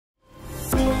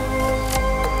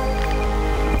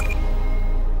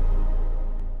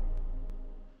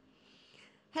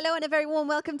Hello and a very warm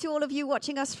welcome to all of you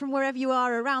watching us from wherever you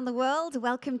are around the world.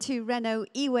 Welcome to Renault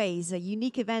E-Ways, a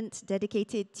unique event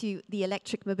dedicated to the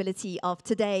electric mobility of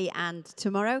today and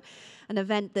tomorrow. An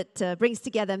event that brings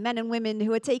together men and women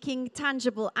who are taking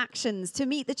tangible actions to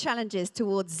meet the challenges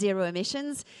towards zero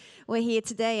emissions. We're here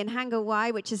today in Hangar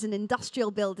Y, which is an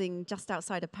industrial building just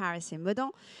outside of Paris in Meudon.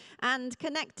 And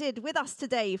connected with us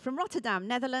today from Rotterdam,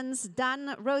 Netherlands,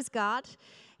 Daan Roosegaarde.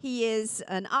 He is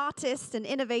an artist, an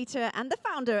innovator, and the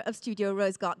founder of Studio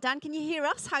Roosegaarde. Daan, can you hear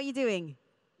us? How are you doing?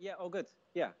 Yeah, all good.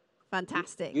 Yeah.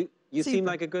 Fantastic. You seem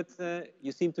like a good.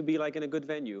 You seem to be like in a good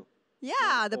venue.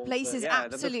 Yeah, the place is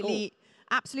absolutely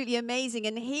amazing.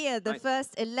 And here, the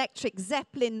first electric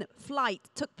Zeppelin flight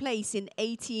took place in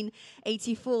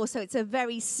 1884. So it's a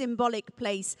very symbolic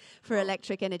place for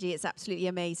electric energy. It's absolutely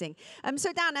amazing.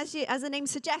 So Daan, as the name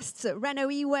suggests, Renault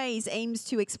E-Ways aims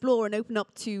to explore and open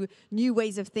up to new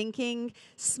ways of thinking,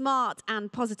 smart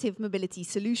and positive mobility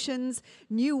solutions,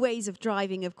 new ways of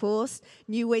driving, of course,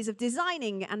 new ways of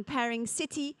designing and pairing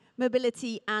city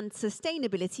mobility and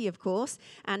sustainability, of course,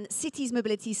 and cities,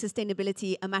 mobility,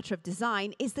 sustainability, a matter of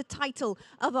design, is the title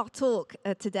of our talk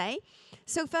today.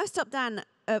 So first up, Daan,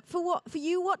 for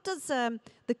you, what place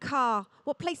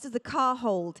does the car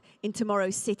hold in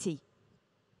tomorrow's city?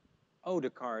 Oh, the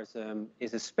car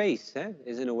is a space,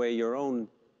 is in a way your own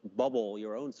bubble,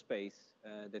 your own space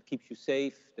that keeps you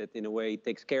safe, that in a way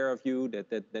takes care of you,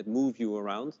 that moves you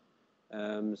around.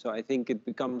 So I think it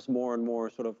becomes more and more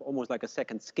sort of almost like a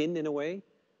second skin in a way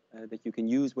that you can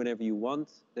use whenever you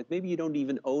want, that maybe you don't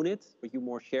even own it, but you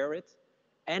more share it.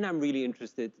 And I'm really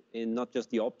interested in not just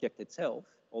the object itself,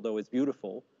 although it's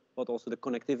beautiful, but also the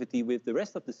connectivity with the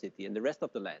rest of the city and the rest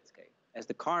of the landscape. As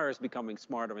the car is becoming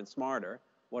smarter and smarter,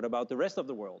 what about the rest of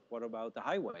the world? What about the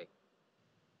highway?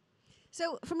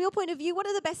 So from your point of view, what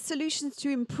are the best solutions to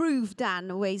improve,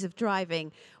 Daan, ways of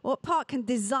driving? What part can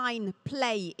design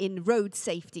play in road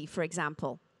safety, for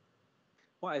example?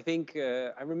 Well, I think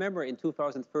I remember in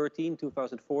 2013,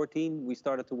 2014, we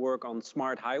started to work on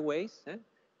smart highways.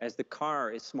 As the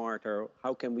car is smarter,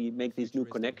 how can we make these new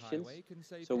connections?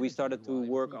 So we started to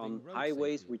work on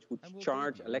highways which would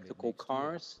charge electrical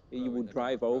cars. You would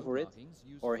drive over it.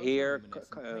 Or here,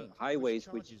 highways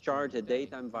which charge at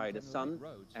daytime via the sun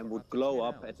and would glow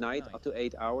up at night up to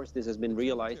 8 hours. This has been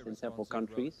realized in several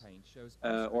countries.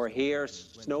 Or here,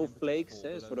 snowflakes,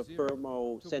 sort of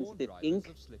thermosensitive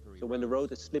ink. So when the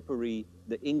road is slippery,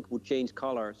 the ink would change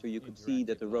color so you could see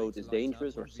that the road is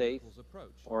dangerous or safe.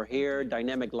 Or here,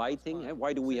 dynamic lighting.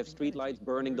 Why do we have street lights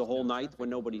burning the whole night when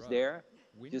nobody's there?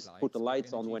 Just put the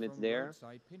lights on when it's there.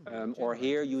 Or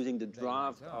here, using the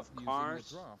draft of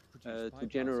cars to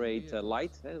generate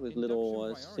light with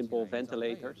little simple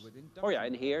ventilators. Oh yeah,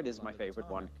 and here, this is my favorite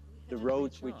one. The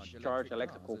roads which charge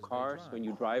electrical cars when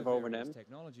you drive over them.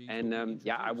 And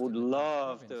yeah, I would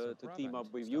love to team up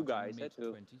with you guys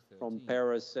from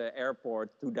Paris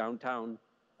airport to downtown.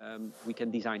 We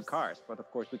can design cars, but of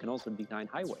course we can also design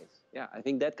highways. Yeah, I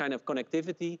think that kind of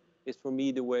connectivity is for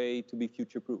me the way to be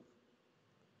future-proof.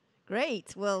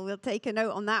 Great. Well, we'll take a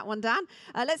note on that one, Daan.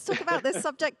 Let's talk about the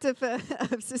subject of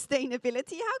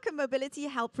sustainability. How can mobility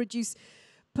help reduce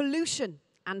pollution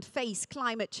and face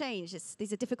climate change?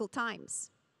 These are difficult times.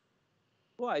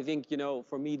 Well, I think,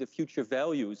 for me, the future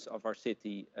values of our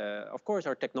city, of course,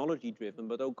 are technology-driven,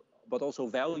 but also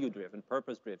value-driven,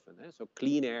 purpose-driven. So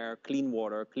clean air, clean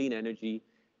water, clean energy.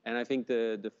 And I think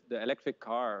the electric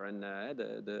car and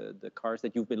the cars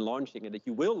that you've been launching and that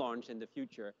you will launch in the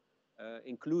future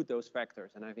include those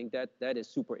factors. And I think that is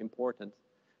super important.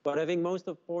 But I think most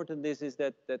important is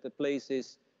that the place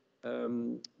is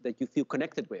that you feel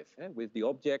connected with the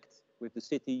object, with the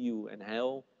city you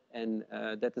inhale, and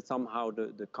that somehow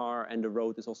the car and the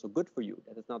road is also good for you,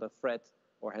 that it's not a threat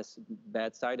or has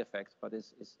bad side effects, but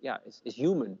is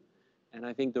human. And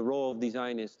I think the role of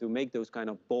design is to make those kind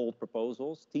of bold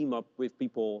proposals, team up with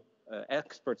people,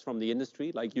 experts from the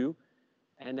industry like you,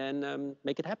 and then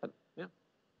make it happen. Yeah.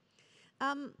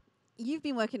 You've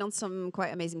been working on some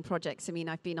quite amazing projects. I mean,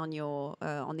 I've been on your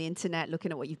on the internet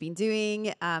looking at what you've been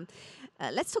doing.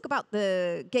 Let's talk about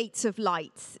the gates of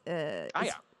light.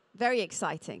 It's very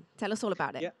exciting. Tell us all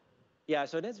about it. Yeah.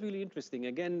 So that's really interesting.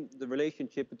 Again, the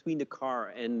relationship between the car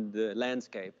and the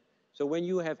landscape. So when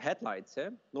you have headlights,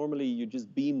 normally you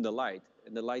just beam the light,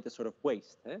 and the light is sort of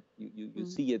waste. You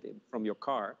see it from your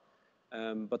car,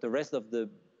 but the rest of the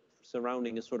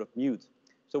surrounding is sort of mute.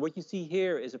 So what you see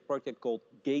here is a project called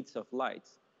Gates of Light,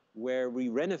 where we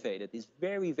renovated these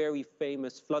very, very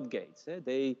famous floodgates.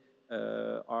 They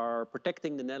are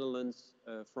protecting the Netherlands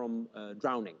from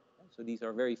drowning. So these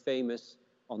are very famous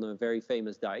on a very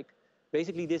famous dike.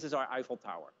 basically, this is our Eiffel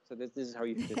Tower. So this is how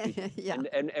you should envision it. Yeah.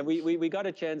 And we got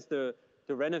a chance to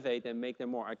renovate and make them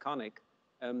more iconic.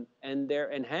 And they're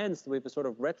enhanced with a sort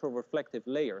of retro-reflective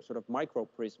layer, sort of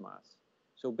micro-prismas.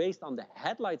 So based on the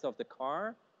headlights of the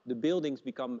car, the buildings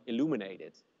become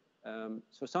illuminated.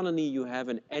 So suddenly you have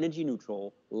an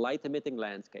energy-neutral, light-emitting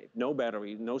landscape. No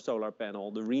battery, no solar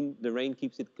panel. The rain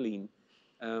keeps it clean.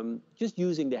 Just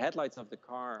using the headlights of the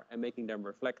car and making them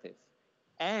reflective.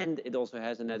 And it also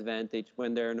has an advantage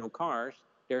when there are no cars,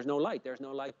 there's no light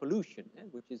pollution,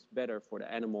 which is better for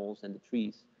the animals and the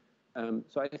trees.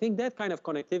 So I think that kind of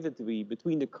connectivity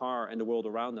between the car and the world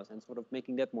around us and sort of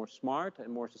making that more smart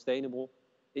and more sustainable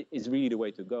is really the way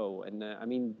to go. And I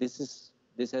mean, this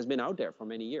has been out there for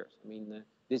many years. I mean,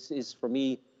 this is, for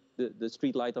me, the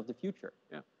street light of the future.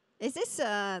 Yeah. Is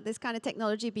this kind of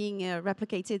technology being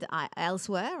replicated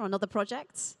elsewhere on other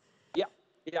projects?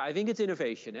 Yeah, I think it's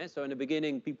innovation. So in the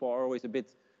beginning, people are always a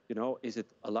bit, is it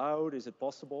allowed? Is it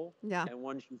possible? Yeah. And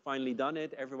once you've finally done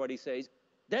it, everybody says,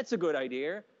 that's a good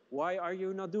idea. Why are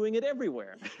you not doing it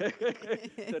everywhere?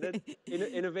 So that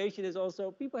innovation is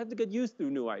also, people have to get used to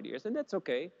new ideas, and that's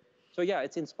okay. So yeah,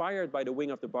 it's inspired by the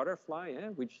wing of the butterfly,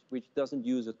 which doesn't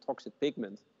use a toxic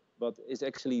pigment, but is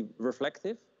actually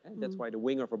reflective. That's why the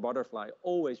wing of a butterfly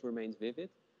always remains vivid.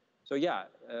 So yeah,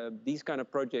 these kind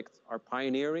of projects are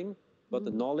pioneering, but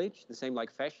the knowledge, the same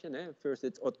like fashion. First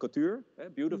it's haute couture,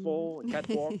 beautiful,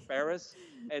 catwalk, Paris,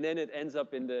 and then it ends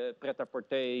up in the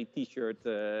pret-à-porter T-shirt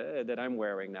that I'm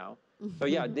wearing now. So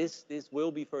yeah, this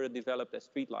will be further developed as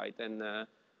streetlight, and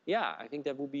yeah, I think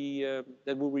that will be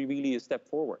really a step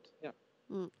forward. Yeah.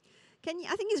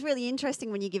 I think it's really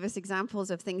interesting when you give us examples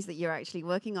of things that you're actually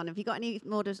working on. Have you got any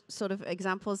more sort of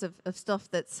examples of stuff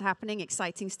that's happening,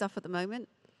 exciting stuff at the moment?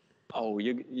 Oh,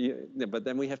 but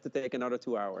then we have to take another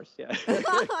 2 hours. Yeah.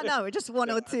 No, just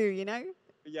one or two,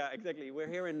 Yeah, exactly. We're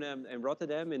here in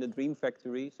Rotterdam in the Dream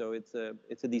Factory. So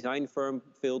it's a design firm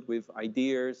filled with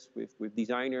ideas, with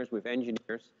designers, with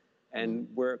engineers. And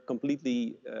we're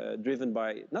completely driven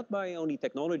not by only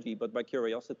technology, but by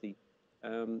curiosity.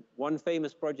 One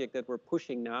famous project that we're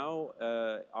pushing now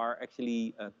are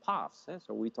actually paths.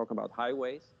 So we talk about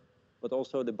highways, but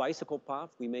also the bicycle path.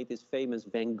 We made this famous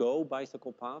Van Gogh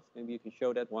bicycle path. Maybe you can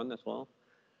show that one as well.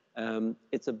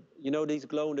 It's these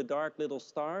glow-in-the-dark little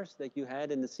stars that you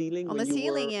had in the ceiling. On the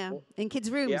ceiling, yeah. In kids'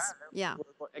 rooms, yeah.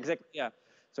 Exactly, yeah.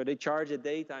 So they charge at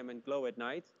daytime and glow at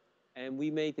night. And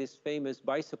we made this famous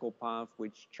bicycle path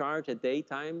which charge at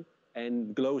daytime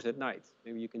and glows at night.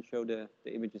 Maybe you can show the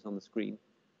images on the screen.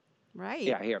 Right.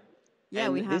 Yeah, here. Yeah,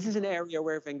 and this is an area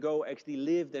where Van Gogh actually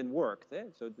lived and worked.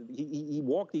 So he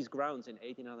walked these grounds in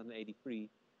 1883.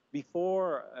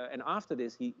 Before and after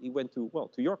this, he went to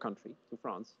your country, to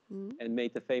France, and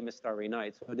made the famous Starry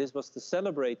Night. So this was to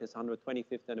celebrate his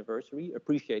 125th anniversary,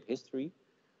 appreciate history,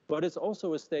 but it's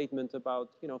also a statement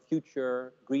about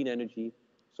future green energy.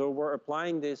 So we're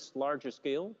applying this larger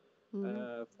scale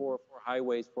for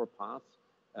highways, for paths.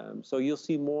 So you'll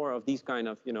see more of these kind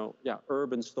of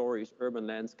urban stories, urban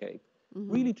landscape.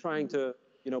 Really trying to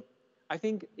I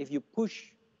think if you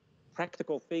push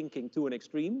practical thinking to an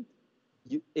extreme,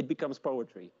 it becomes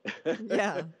poetry.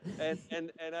 Yeah.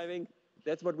 and I think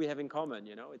that's what we have in common.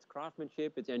 It's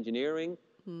craftsmanship, it's engineering,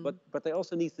 but there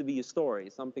also needs to be a story,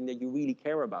 something that you really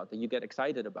care about, that you get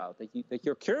excited about, that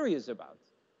you're curious about.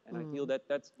 And I feel that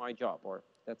that's my job, or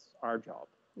that's our job.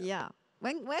 Yeah.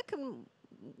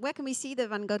 Where can we see the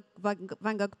Van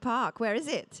Gogh Park? Where is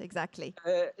it exactly?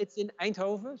 It's in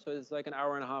Eindhoven, so it's like an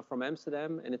hour and a half from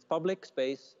Amsterdam, and it's public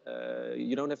space.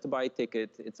 You don't have to buy a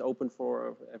ticket. It's open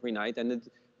for every night, and it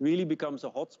really becomes a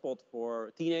hotspot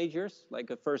for teenagers, like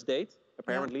a first date,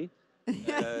 apparently.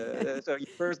 Yeah. So you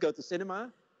first go to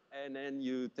cinema, and then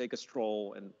you take a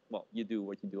stroll, and you do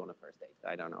what you do on a first date.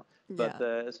 I don't know,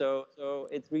 but so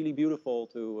it's really beautiful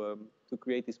to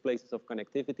create these places of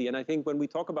connectivity. And I think when we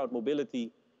talk about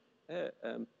mobility,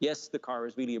 yes, the car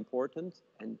is really important,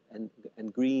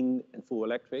 and green and full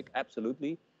electric,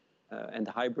 absolutely, and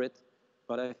the hybrid.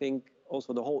 But I think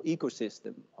also the whole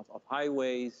ecosystem of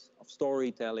highways, of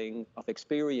storytelling, of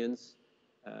experience,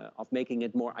 of making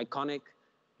it more iconic,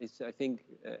 is, I think,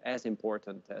 as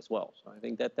important as well. So I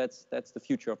think that's the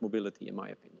future of mobility, in my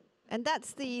opinion. And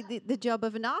that's the job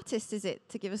of an artist, is it?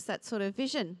 To give us that sort of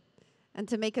vision and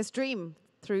to make us dream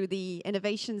through the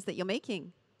innovations that you're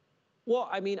making. Well,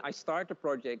 I mean, I start the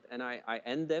project and I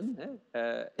end them.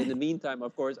 In the meantime,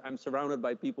 of course, I'm surrounded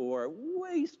by people who are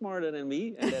way smarter than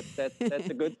me, and that's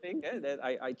a good thing. That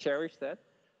I cherish that.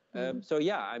 So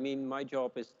yeah, I mean, my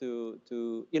job is to,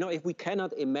 you know, if we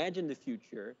cannot imagine the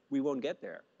future, we won't get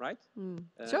there, right?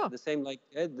 Sure. The same like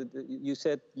you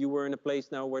said you were in a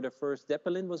place now where the first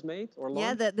Zeppelin was made or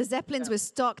launched? Yeah, the Zeppelins were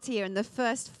stocked here, and the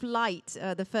first flight,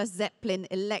 the first Zeppelin,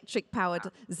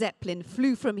 electric-powered Zeppelin,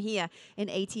 flew from here in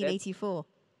 1884.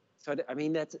 So I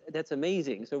mean, that's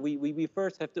amazing. So we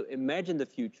first have to imagine the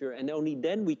future, and only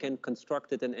then we can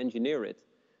construct it and engineer it.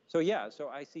 So yeah, so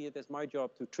I see it as my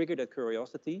job to trigger that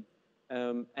curiosity,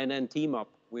 and then team up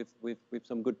with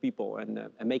some good people and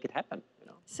make it happen. You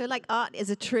know. So like art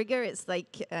is a trigger. It's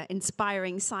like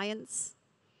inspiring science.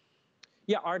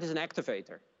 Yeah, art is an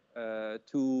activator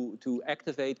to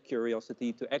activate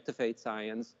curiosity, to activate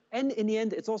science, and in the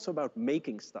end, it's also about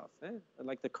making stuff.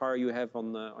 Like the car you have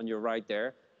on your right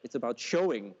there. It's about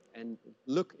showing and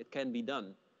look, it can be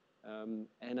done.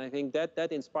 And I think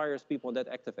that inspires people, that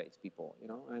activates people, you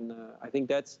know. And I think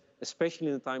that's, especially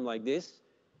in a time like this,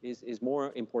 is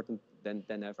more important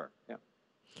than ever. Yeah.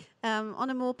 On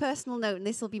a more personal note, and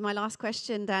this will be my last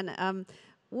question, Dan,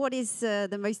 what is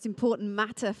the most important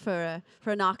matter for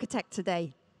an architect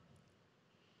today?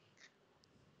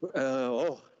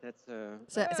 So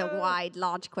it's a wide,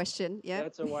 large question. Yeah.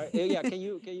 That's a wide. Yeah. Can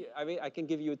you? I mean, I can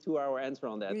give you a 2-hour answer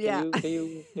on that. Yeah.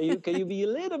 Can you be a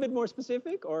little bit more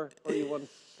specific, or you want?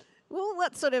 Well,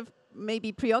 what sort of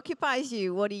maybe preoccupies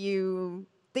you? What are you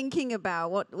thinking about?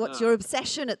 What's your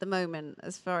obsession at the moment,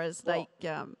 as far as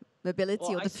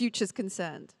mobility or the future is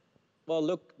concerned? Well,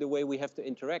 look, the way we have to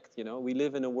interact, you know, we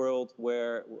live in a world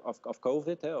where of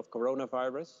COVID, of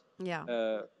coronavirus,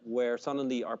 where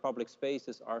suddenly our public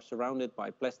spaces are surrounded by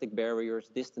plastic barriers,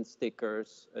 distance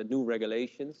stickers, new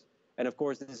regulations. And of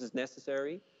course, this is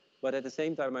necessary. But at the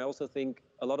same time, I also think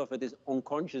a lot of it is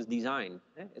unconscious design.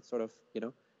 It's sort of, you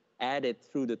know, added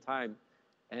through the time.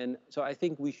 And so I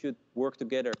think we should work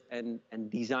together and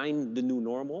design the new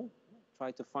normal,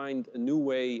 try to find a new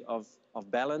way of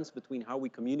balance between how we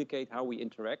communicate, how we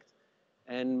interact,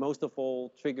 and most of all,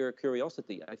 trigger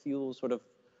curiosity. I feel sort of,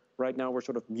 right now we're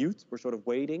sort of mute, we're sort of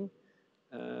waiting,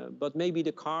 but maybe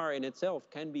the car in itself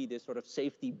can be this sort of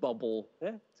safety bubble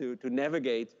to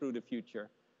navigate through the future.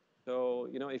 So,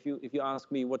 you know, if you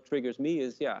ask me what triggers me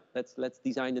is, yeah, let's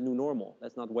design the new normal.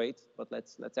 Let's not wait, but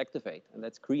let's activate and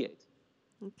let's create.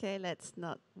 Okay, let's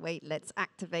not wait, let's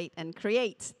activate and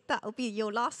create. That'll be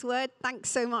your last word. Thanks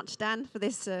so much, Dan, for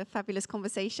this fabulous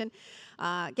conversation.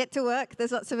 Get to work.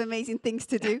 There's lots of amazing things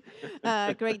to do.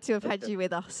 Great to have had you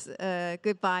with us.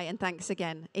 Goodbye and thanks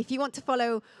again. If you want to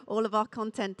follow all of our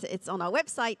content, it's on our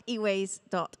website,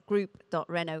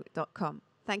 eways.groupe.renault.com.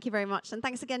 Thank you very much. And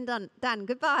thanks again, Dan.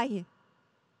 Goodbye.